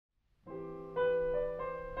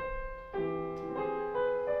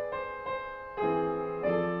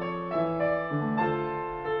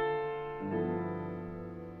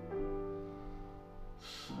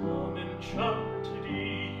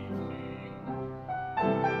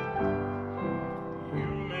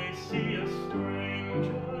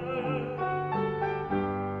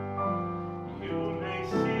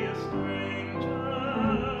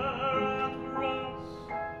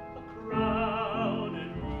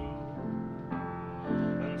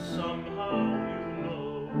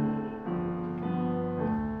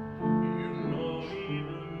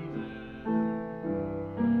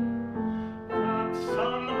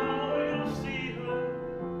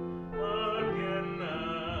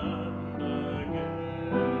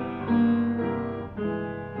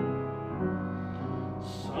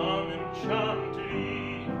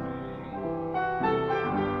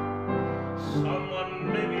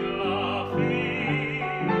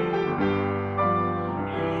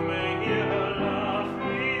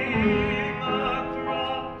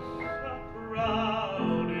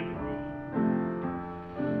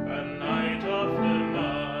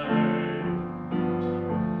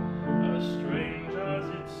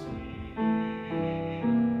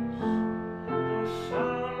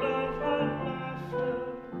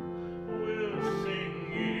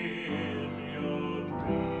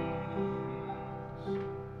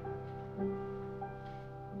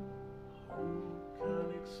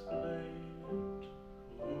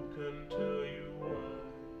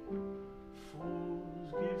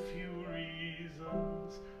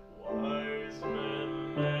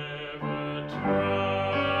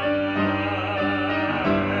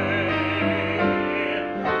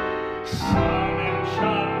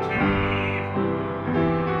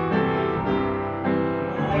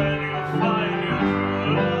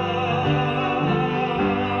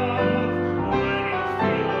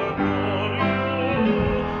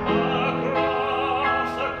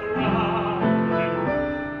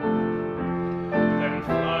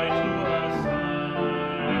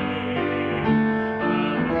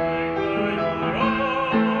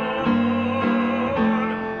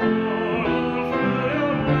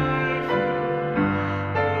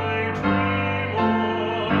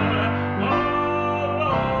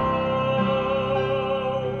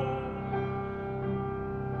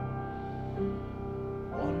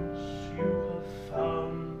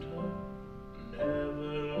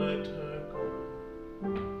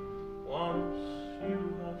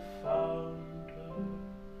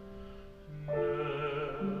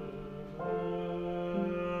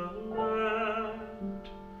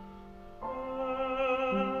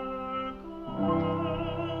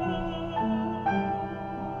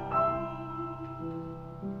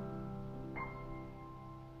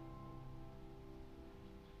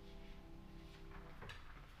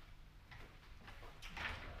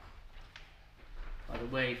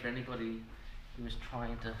way for anybody who was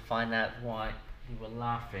trying to find out why we were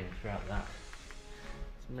laughing throughout that.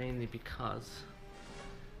 It's mainly because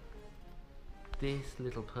this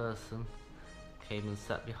little person came and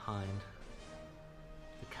sat behind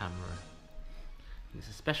the camera. It's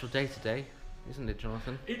a special day today, isn't it,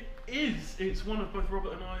 Jonathan? It is. It's one of both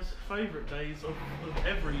Robert and I's favourite days of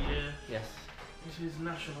every year. Yes. Which is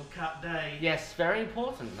National Cat Day. Yes, very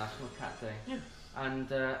important National Cat Day. Yes. And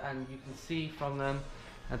you can see from them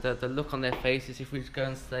the look on their faces if we go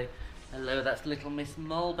and say hello, that's little Miss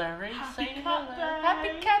Mulberry. Happy say Cat hello. Day.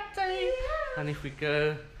 Happy Cat Day. And if we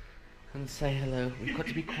go and say hello, we've got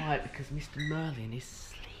to be quiet because Mr. Merlin is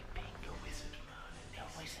sleeping. Your wizard, Merlin. Your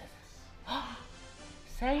wizard.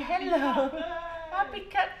 Say hello. Happy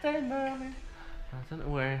Cat Day, Merlin. I don't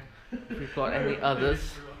know where if we've got any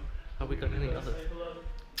others. Have we got any others?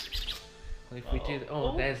 Well, if we do,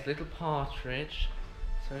 there's little Partridge.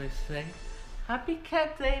 So we say, Happy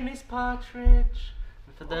Cat Day, Miss Partridge.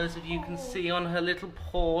 And for those of you who can see on her little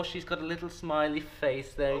paw, she's got a little smiley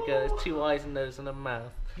face. There you go, there's 2 eyes, a nose and a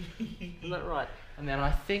mouth. Isn't that right? And then I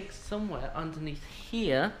think somewhere underneath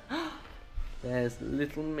here, there's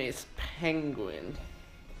little Miss Penguin.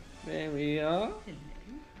 There we are.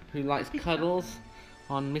 Who likes cuddles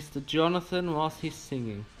on Mr. Jonathan whilst he's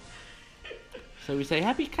singing. So we say,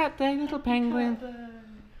 Happy Cat Day, little penguin.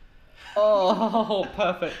 Oh,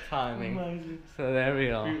 perfect timing. Amazing. So there we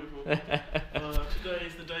are. Beautiful. Today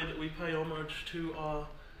is the day that we pay homage to our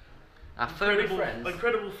furry friends.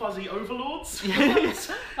 Incredible fuzzy overlords.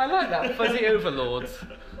 Yes, I like that, fuzzy overlords.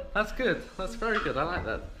 That's good, that's very good, I like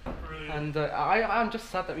that. Brilliant. And I'm just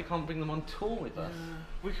sad that we can't bring them on tour with us.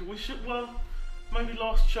 We should, well, maybe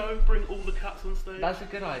last show, bring all the cats on stage. That's a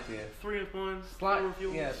good idea. 3 of mine, 4 of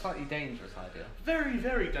yours. Yeah, slightly dangerous idea. Very,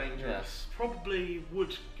 very dangerous. Yeah. Probably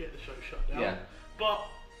would get the show shut down. Yeah.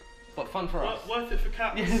 But fun for us. Worth it for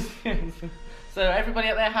cats. Yes. So everybody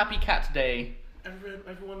out there, Happy Cat Day.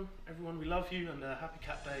 Everyone, we love you and Happy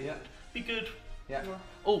Cat Day. Yeah. Be good. Yeah.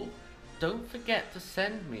 Oh, don't forget to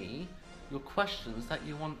send me your questions that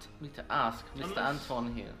you want me to ask Mr.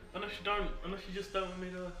 Antoine here. Unless you just don't want me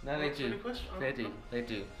to. No, they do. Any question? They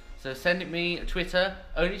do. So send it me Twitter,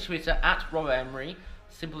 only Twitter at Emery.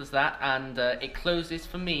 Simple as that, and it closes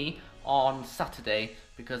for me on Saturday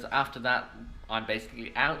because after that I'm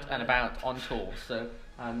basically out and about on tour. So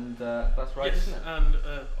that's right, yes, isn't it? And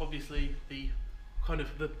obviously the kind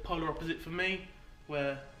of the polar opposite for me,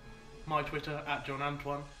 where my Twitter at John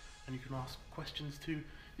Antoine, and you can ask questions to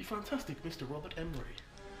the fantastic Mr. Robert Emery.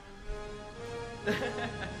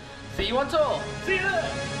 See you on tour. See you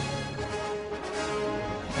there.